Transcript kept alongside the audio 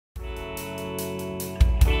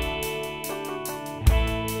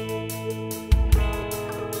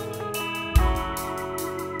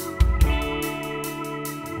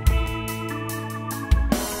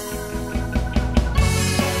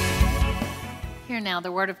Hear now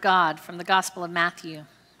the word of God from the Gospel of Matthew.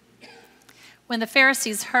 When the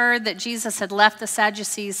Pharisees heard that Jesus had left the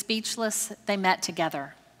Sadducees speechless, they met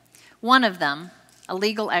together. One of them, a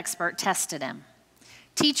legal expert, tested him.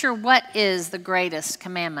 "Teacher, what is the greatest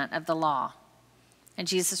commandment of the law?" And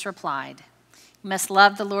Jesus replied, "You must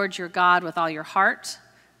love the Lord your God with all your heart,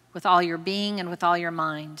 with all your being, and with all your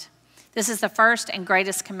mind. This is the first and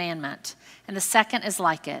greatest commandment, and the second is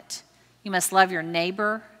like it. You must love your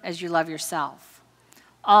neighbor as you love yourself.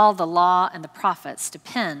 All the law and the prophets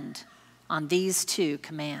depend on these two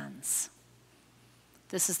commands."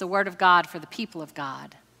 This is the word of God for the people of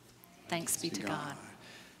God. Thanks be to God.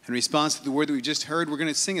 In response to the word that we just heard, we're going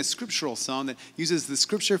to sing a scriptural song that uses the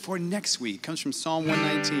scripture for next week. It comes from Psalm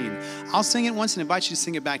 119. I'll sing it once and invite you to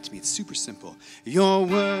sing it back to me. It's super simple. Your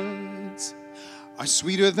words are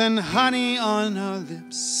sweeter than honey on our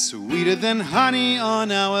lips. Sweeter than honey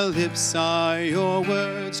on our lips are your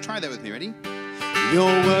words. Try that with me. Ready?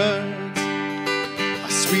 Your words are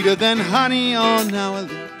sweeter than honey on our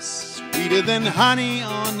lips. Sweeter than honey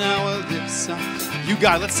on our lips. You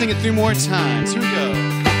got it. Let's sing it 3 more times. Here we go.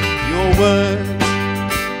 Your words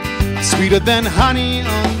are sweeter than honey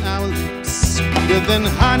on our lips. Sweeter than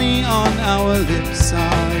honey on our lips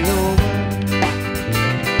are your words.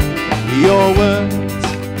 Your words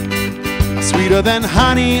are sweeter than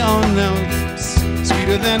honey on our lips.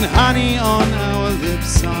 Sweeter than honey on our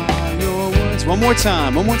lips are your words. One more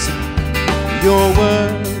time. Your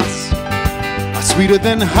words are sweeter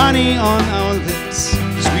than honey on our lips.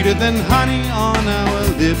 Sweeter than honey on our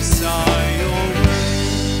lips are your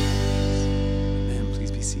words. Amen.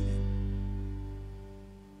 Please be seated.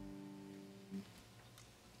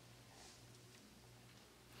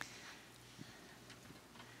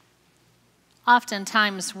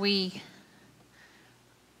 Oftentimes we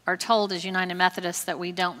are told as United Methodists that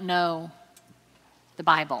we don't know the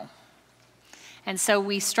Bible. And so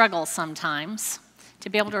we struggle sometimes to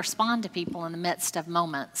be able to respond to people in the midst of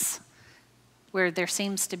moments where there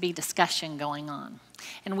seems to be discussion going on.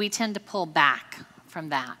 And we tend to pull back from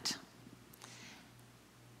that.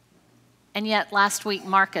 And yet last week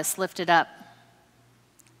Marcus lifted up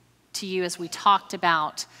to you as we talked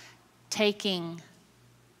about taking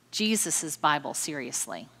Jesus' Bible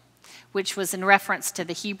seriously, which was in reference to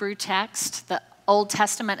the Hebrew text, the Old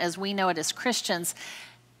Testament as we know it as Christians,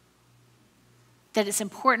 that it's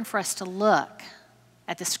important for us to look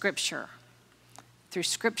at the Scripture,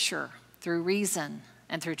 through reason,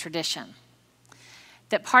 and through tradition.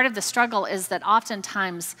 That part of the struggle is that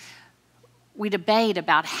oftentimes we debate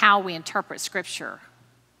about how we interpret Scripture,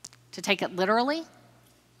 to take it literally,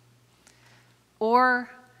 or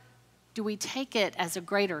do we take it as a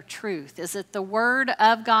greater truth? Is it the Word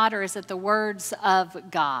of God or is it the words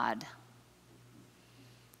of God?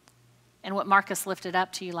 And what Marcus lifted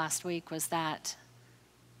up to you last week was that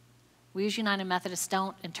we as United Methodists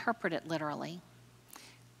don't interpret it literally.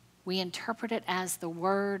 We interpret it as the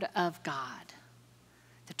Word of God,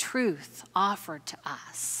 the truth offered to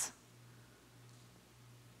us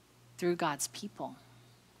through God's people.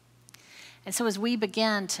 And so as we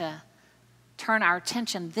begin to turn our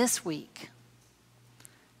attention this week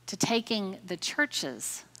to taking the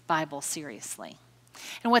church's Bible seriously,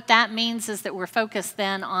 and what that means is that we're focused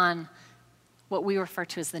then on what we refer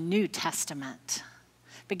to as the New Testament.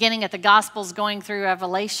 Beginning at the Gospels, going through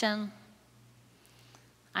Revelation,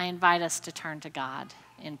 I invite us to turn to God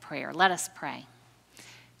in prayer. Let us pray.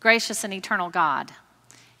 Gracious and eternal God,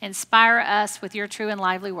 inspire us with your true and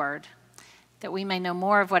lively word, that we may know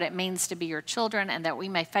more of what it means to be your children and that we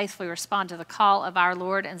may faithfully respond to the call of our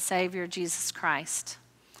Lord and Savior, Jesus Christ,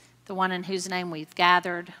 the one in whose name we've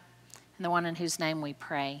gathered and the one in whose name we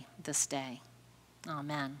pray this day.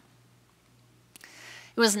 Amen.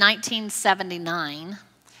 It was 1979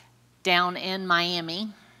 down in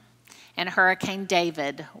Miami, and Hurricane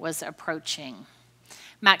David was approaching.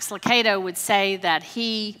 Max Lucado would say that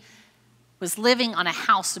he was living on a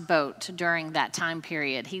houseboat during that time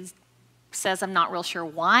period. He says, I'm not real sure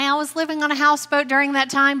why I was living on a houseboat during that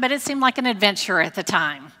time, but it seemed like an adventure at the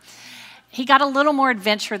time. He got a little more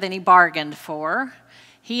adventure than he bargained for.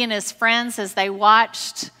 He and his friends, as they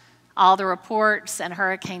watched all the reports, and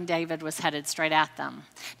Hurricane David was headed straight at them.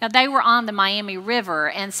 Now, they were on the Miami River,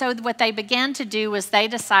 and so what they began to do was they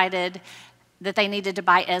decided that they needed to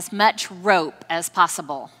buy as much rope as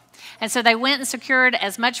possible. And so they went and secured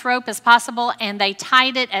as much rope as possible, and they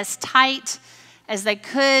tied it as tight as they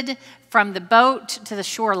could from the boat to the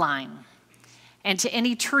shoreline and to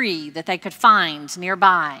any tree that they could find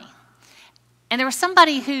nearby. And there was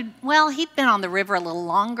somebody who, well, he'd been on the river a little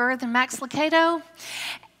longer than Max Lucado.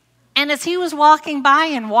 And as he was walking by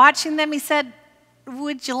and watching them, he said,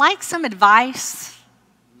 would you like some advice?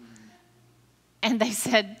 And they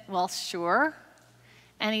said, well, sure.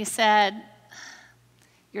 And he said,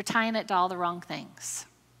 you're tying it to all the wrong things.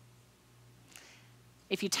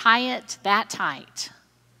 If you tie it that tight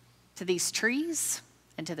to these trees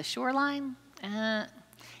and to the shoreline,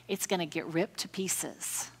 it's going to get ripped to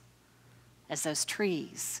pieces as those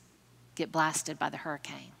trees get blasted by the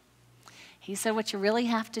hurricane. He said, what you really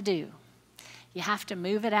have to do, you have to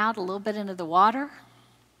move it out a little bit into the water,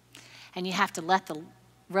 and you have to let the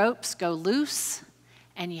ropes go loose,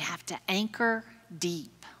 and you have to anchor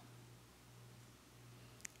deep.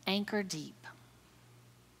 Anchor deep.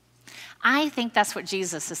 I think that's what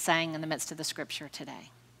Jesus is saying in the midst of the scripture today.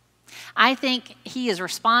 I think he is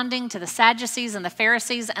responding to the Sadducees and the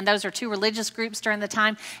Pharisees, and those are two religious groups during the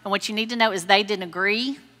time. And what you need to know is they didn't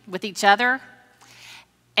agree with each other,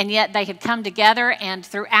 and yet they had come together, and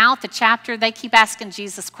throughout the chapter, they keep asking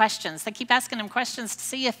Jesus questions. They keep asking him questions to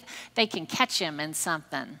see if they can catch him in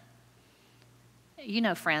something. You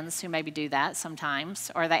know friends who maybe do that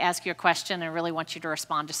sometimes, or they ask you a question and really want you to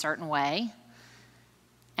respond a certain way.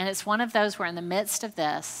 And it's one of those where in the midst of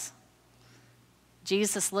this,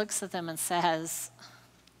 Jesus looks at them and says,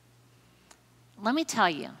 let me tell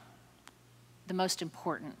you the most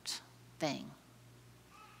important thing.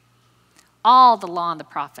 All the law and the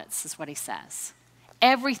prophets is what he says.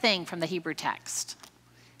 Everything from the Hebrew text.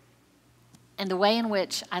 And the way in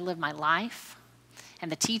which I live my life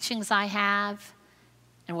and the teachings I have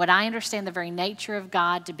and what I understand the very nature of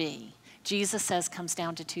God to be, Jesus says comes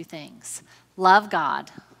down to two things. Love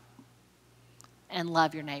God and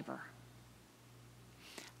love your neighbor.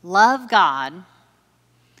 Love God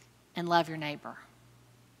and love your neighbor.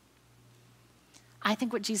 I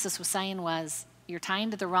think what Jesus was saying was, you're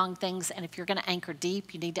tying to the wrong things, and if you're going to anchor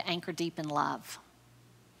deep, you need to anchor deep in love.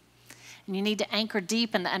 And you need to anchor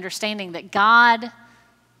deep in the understanding that God's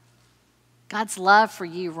love for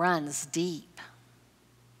you runs deep.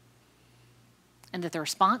 And that the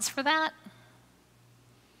response for that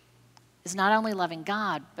is not only loving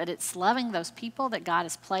God, but it's loving those people that God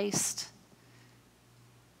has placed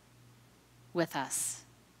with us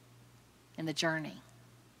in the journey.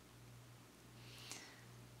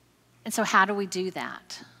 And so how do we do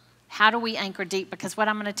that? How do we anchor deep? Because what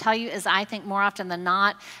I'm going to tell you is I think more often than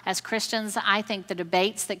not, as Christians, I think the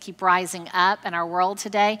debates that keep rising up in our world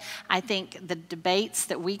today, I think the debates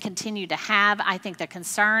that we continue to have, I think the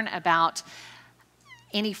concern about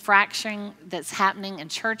any fracturing that's happening in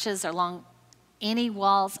churches along any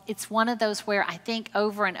walls, it's one of those where I think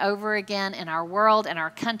over and over again in our world, in our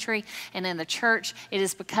country, and in the church, it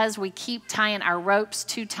is because we keep tying our ropes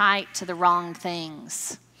too tight to the wrong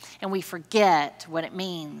things. And we forget what it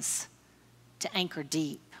means to anchor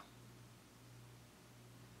deep.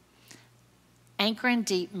 Anchoring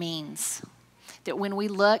deep means that when we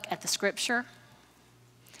look at the scripture,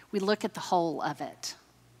 we look at the whole of it.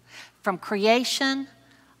 From creation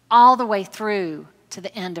all the way through to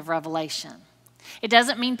the end of Revelation. It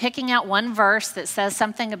doesn't mean picking out one verse that says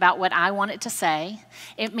something about what I want it to say.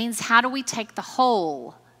 It means how do we take the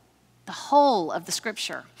whole of the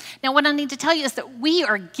scripture. Now, what I need to tell you is that we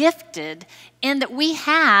are gifted in that we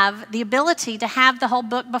have the ability to have the whole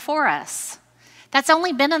book before us. That's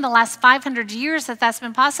only been in the last 500 years that that's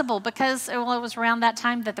been possible because, well, it was around that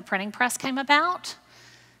time that the printing press came about.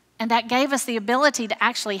 And that gave us the ability to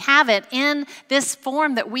actually have it in this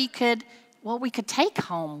form that we could take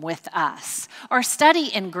home with us or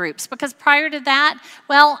study in groups. Because prior to that,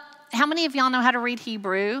 well, how many of y'all know how to read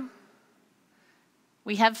Hebrew?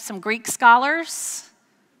 We have some Greek scholars.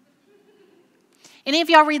 Any of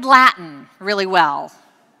y'all read Latin really well?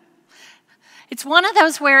 It's one of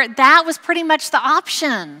those where that was pretty much the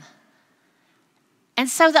option. And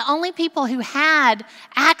so the only people who had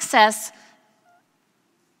access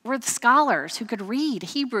were the scholars who could read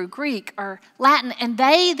Hebrew, Greek, or Latin, and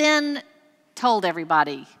they then told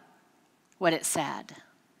everybody what it said.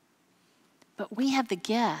 But we have the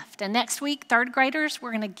gift. And next week, third graders,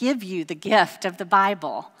 we're going to give you the gift of the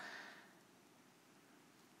Bible.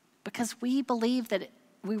 Because we believe that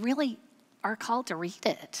we really are called to read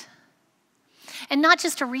it. And not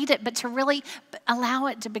just to read it, but to really allow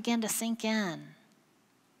it to begin to sink in.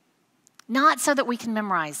 Not so that we can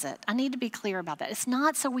memorize it. I need to be clear about that. It's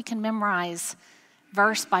not so we can memorize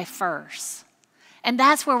verse by verse. And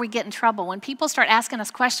that's where we get in trouble. When people start asking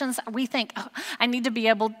us questions, we think, oh, I need to be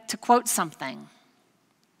able to quote something.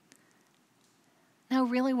 No,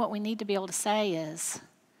 really what we need to be able to say is,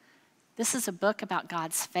 this is a book about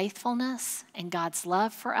God's faithfulness and God's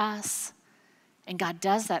love for us. And God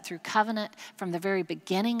does that through covenant from the very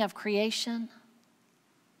beginning of creation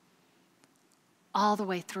all the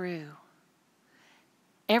way through.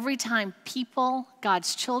 every time people,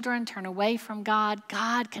 God's children, turn away from God,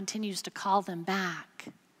 God continues to call them back.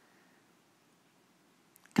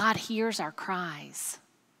 God hears our cries.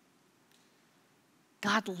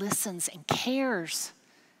 God listens and cares.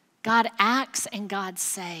 God acts and God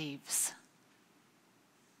saves.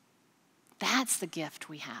 That's the gift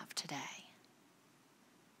we have today.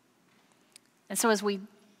 And so as we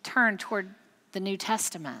turn toward the New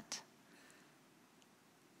Testament,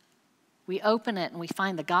 we open it and we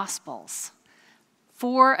find the Gospels.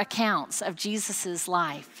 4 accounts of Jesus'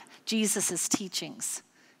 life, Jesus' teachings.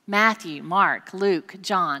 Matthew, Mark, Luke,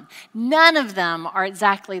 John. None of them are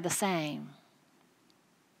exactly the same.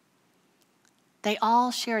 They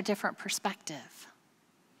all share a different perspective.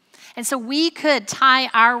 And so we could tie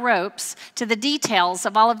our ropes to the details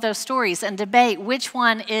of all of those stories and debate which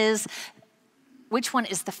one is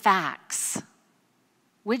the facts,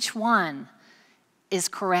 which one is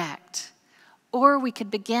correct. Or we could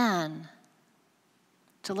begin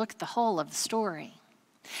to look at the whole of the story.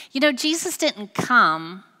 You know, Jesus didn't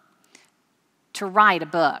come to write a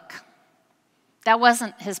book. That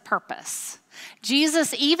wasn't his purpose.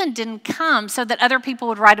 Jesus even didn't come so that other people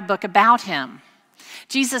would write a book about him.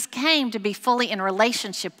 Jesus came to be fully in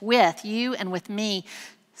relationship with you and with me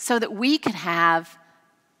so that we could have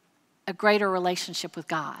a greater relationship with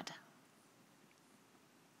God.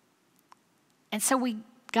 And so we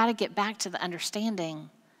got to get back to the understanding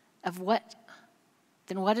of what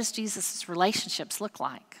does Jesus' relationships look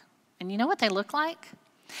like? And you know what they look like?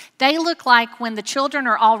 They look like when the children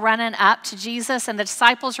are all running up to Jesus and the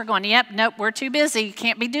disciples are going, yep, nope, we're too busy. You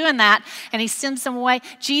can't be doing that. And he sends them away.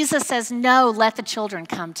 Jesus says, no, let the children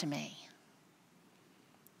come to me.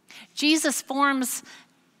 Jesus forms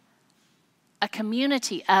a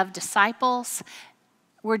community of disciples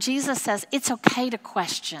where Jesus says it's okay to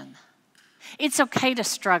question. It's okay to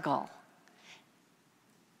struggle.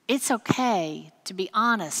 It's okay to be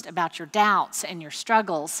honest about your doubts and your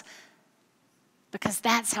struggles because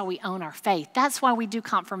that's how we own our faith. That's why we do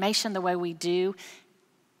confirmation the way we do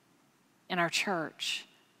in our church,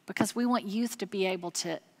 because we want youth to be able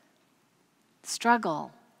to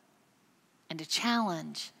struggle and to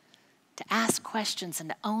challenge, to ask questions and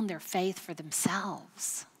to own their faith for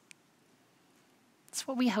themselves. That's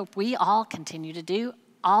what we hope we all continue to do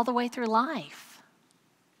all the way through life.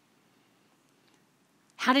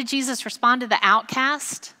 How did Jesus respond to the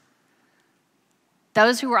outcast?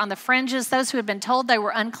 Those who were on the fringes, those who had been told they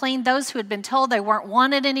were unclean, those who had been told they weren't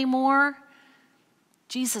wanted anymore.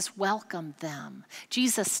 Jesus welcomed them.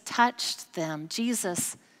 Jesus touched them.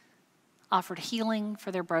 Jesus offered healing for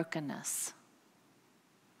their brokenness.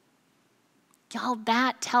 Y'all,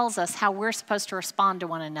 that tells us how we're supposed to respond to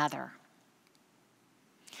one another.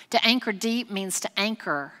 To anchor deep means to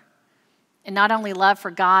anchor in not only love for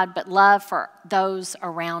God, but love for those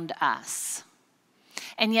around us.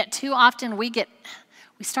 And yet too often we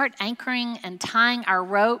start anchoring and tying our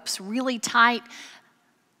ropes really tight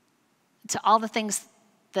to all the things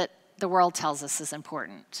that the world tells us is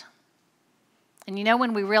important. And you know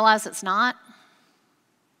when we realize it's not?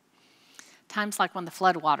 Times like when the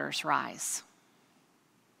floodwaters rise.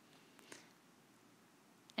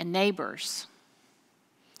 And neighbors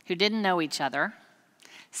who didn't know each other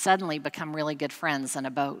suddenly become really good friends in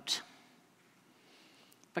a boat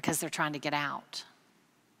because they're trying to get out.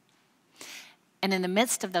 And in the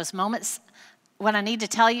midst of those moments, what I need to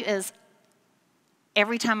tell you is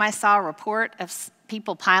every time I saw a report of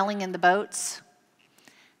people piling in the boats,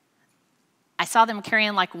 I saw them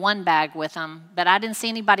carrying like one bag with them, but I didn't see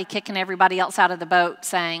anybody kicking everybody else out of the boat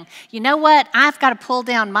saying, you know what, I've got to pull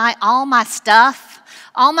down all my stuff.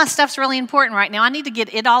 All my stuff's really important right now. I need to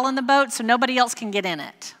get it all in the boat so nobody else can get in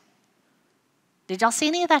it. Did y'all see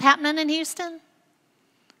any of that happening in Houston?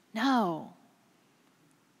 No.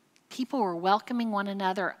 People were welcoming one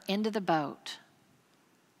another into the boat,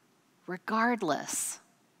 regardless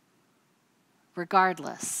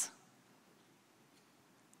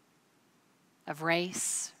of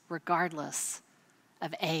race, regardless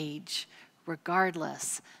of age,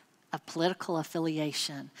 regardless of political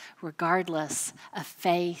affiliation, regardless of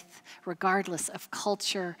faith, regardless of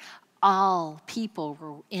culture. All people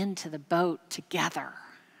were into the boat together.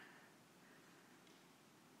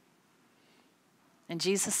 And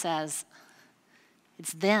Jesus says,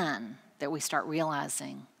 it's then that we start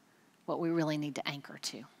realizing what we really need to anchor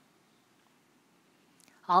to.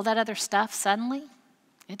 All that other stuff, suddenly,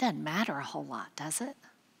 it doesn't matter a whole lot, does it?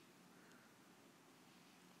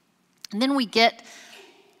 And then we get,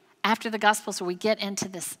 after the Gospels, we get into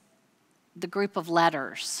the group of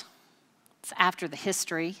letters It's after the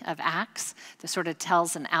history of Acts that sort of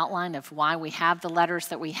tells an outline of why we have the letters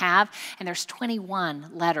that we have. And there's 21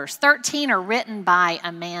 letters. 13 are written by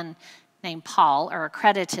a man named Paul, or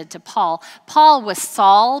accredited to Paul. Paul was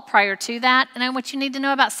Saul prior to that. And what you need to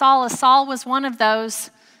know about Saul is Saul was one of those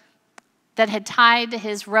that had tied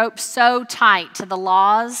his rope so tight to the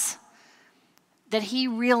laws that he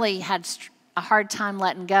really had a hard time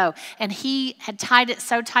letting go. And he had tied it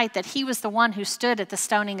so tight that he was the one who stood at the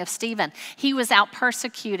stoning of Stephen. He was out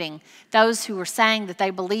persecuting those who were saying that they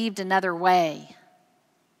believed another way.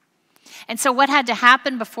 And so what had to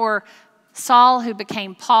happen before Saul, who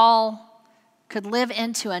became Paul, could live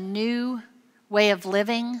into a new way of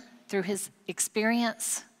living through his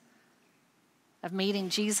experience of meeting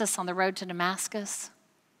Jesus on the road to Damascus?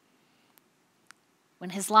 When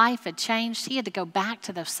his life had changed, he had to go back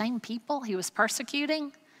to those same people he was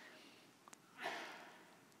persecuting.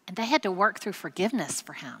 And they had to work through forgiveness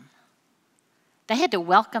for him. They had to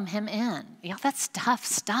welcome him in. That's tough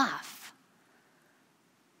stuff.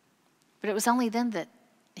 But it was only then that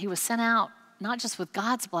he was sent out, not just with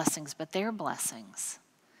God's blessings, but their blessings.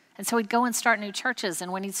 And so he'd go and start new churches.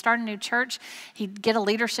 And when he'd start a new church, he'd get a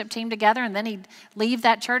leadership team together, and then he'd leave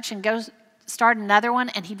that church and go start another one,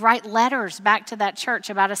 and he'd write letters back to that church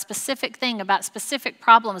about a specific thing, about specific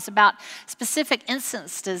problems, about specific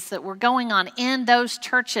instances that were going on in those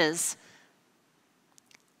churches.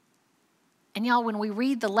 And y'all, when we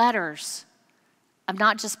read the letters of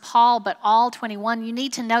not just Paul, but all 21, you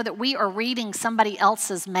need to know that we are reading somebody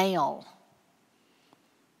else's mail.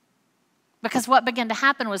 Because what began to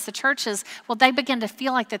happen was the churches, they began to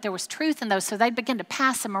feel like that there was truth in those, so they began to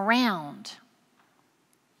pass them around.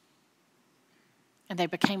 And they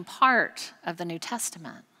became part of the New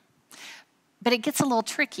Testament. But it gets a little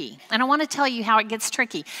tricky. And I want to tell you how it gets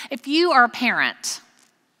tricky. If you are a parent,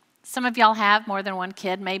 some of y'all have more than one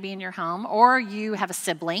kid maybe in your home, or you have a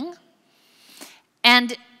sibling.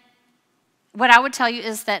 And what I would tell you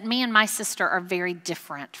is that me and my sister are very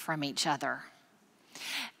different from each other.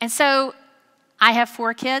 And so I have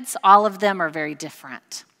 4 kids. All of them are very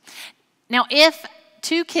different. Now, if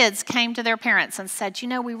 2 kids came to their parents and said,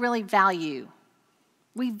 we really value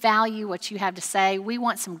what you have to say. We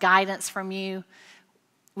want some guidance from you.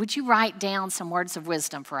 Would you write down some words of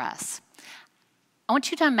wisdom for us? I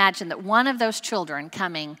want you to imagine that one of those children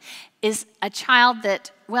coming is a child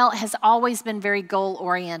that, has always been very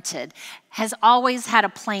goal-oriented, has always had a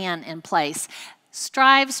plan in place,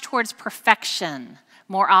 strives towards perfection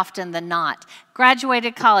more often than not,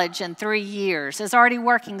 graduated college in 3 years, is already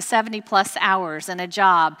working 70+ hours in a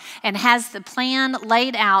job, and has the plan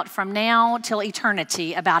laid out from now till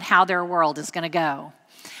eternity about how their world is going to go.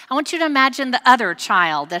 I want you to imagine the other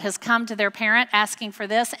child that has come to their parent asking for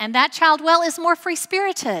this, and that child, is more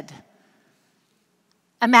free-spirited,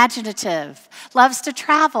 imaginative, loves to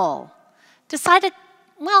travel, decided,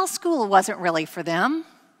 school wasn't really for them.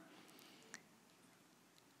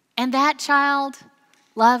 And that child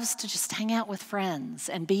loves to just hang out with friends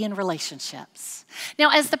and be in relationships. Now,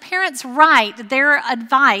 as the parents write their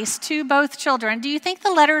advice to both children, do you think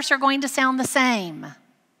the letters are going to sound the same?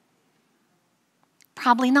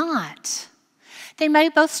 Probably not. They may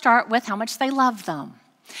both start with how much they love them.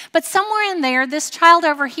 But somewhere in there, this child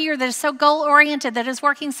over here that is so goal-oriented, that is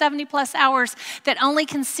working 70+ hours, that only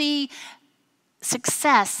can see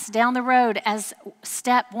success down the road as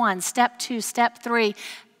step 1, step 2, step 3,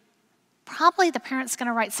 probably the parent's going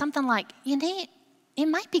to write something like, it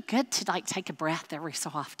might be good to take a breath every so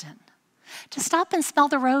often, to stop and smell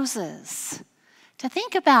the roses, to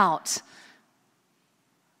think about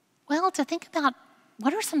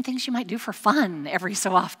what are some things you might do for fun every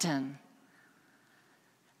so often.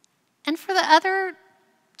 And for the other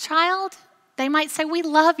child, they might say, we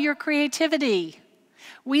love your creativity.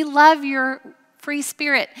 We love your free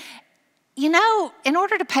spirit. In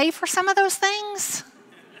order to pay for some of those things,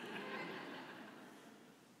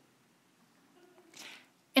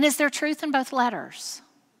 and is there truth in both letters?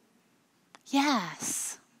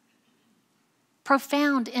 Yes.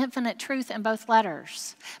 Profound, infinite truth in both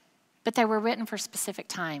letters. But they were written for a specific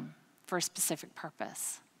time, for a specific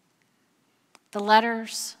purpose. The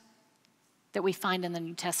letters that we find in the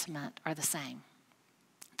New Testament are the same.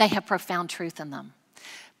 They have profound truth in them.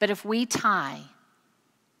 But if we tie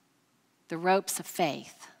the ropes of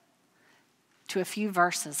faith to a few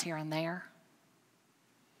verses here and there,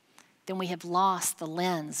 then we have lost the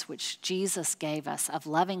lens which Jesus gave us of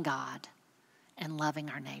loving God and loving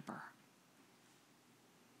our neighbor.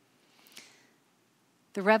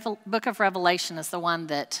 The book of Revelation is the one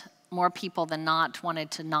that more people than not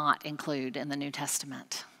wanted to not include in the New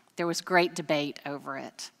Testament. There was great debate over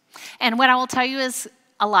it. And what I will tell you is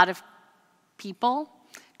a lot of people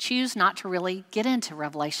choose not to really get into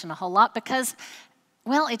Revelation a whole lot because,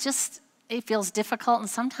 well, it feels difficult, and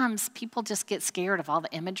sometimes people just get scared of all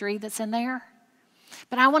the imagery that's in there.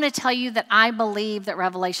 But I want to tell you that I believe that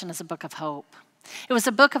Revelation is a book of hope. It was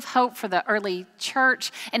a book of hope for the early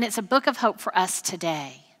church, and it's a book of hope for us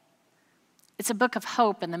today. It's a book of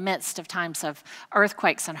hope in the midst of times of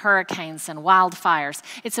earthquakes and hurricanes and wildfires.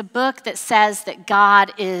 It's a book that says that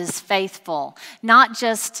God is faithful, not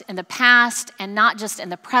just in the past and not just in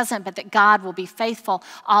the present, but that God will be faithful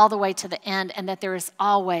all the way to the end, and that there is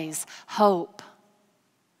always hope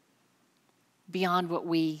beyond what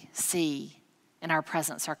we see in our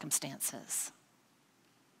present circumstances.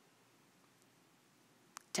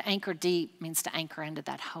 To anchor deep means to anchor into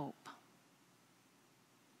that hope.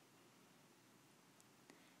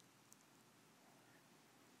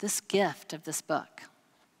 This gift of this book,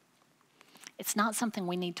 it's not something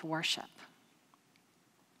we need to worship,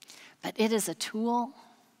 but it is a tool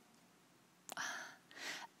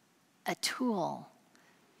that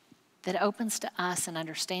opens to us an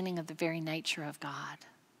understanding of the very nature of God.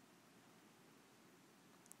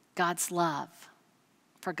 God's love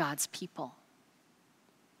for God's people.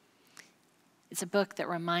 It's a book that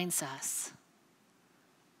reminds us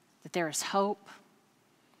that there is hope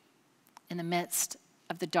in the midst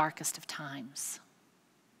of the darkest of times.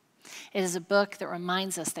 It is a book that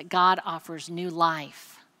reminds us that God offers new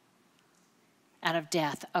life out of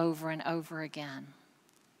death over and over again.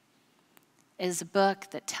 It is a book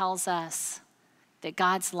that tells us that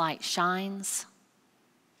God's light shines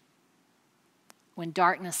when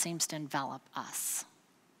darkness seems to envelop us.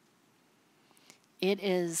 It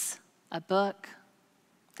is a book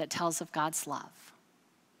that tells of God's love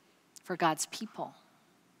for God's people.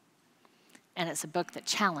 And it's a book that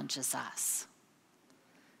challenges us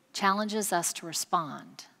to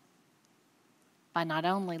respond by not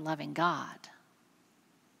only loving God,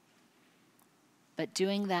 but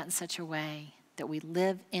doing that in such a way that we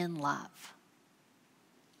live in love,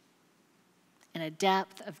 in a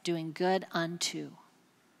depth of doing good unto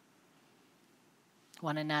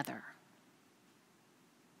one another.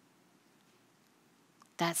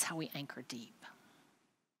 That's how we anchor deep.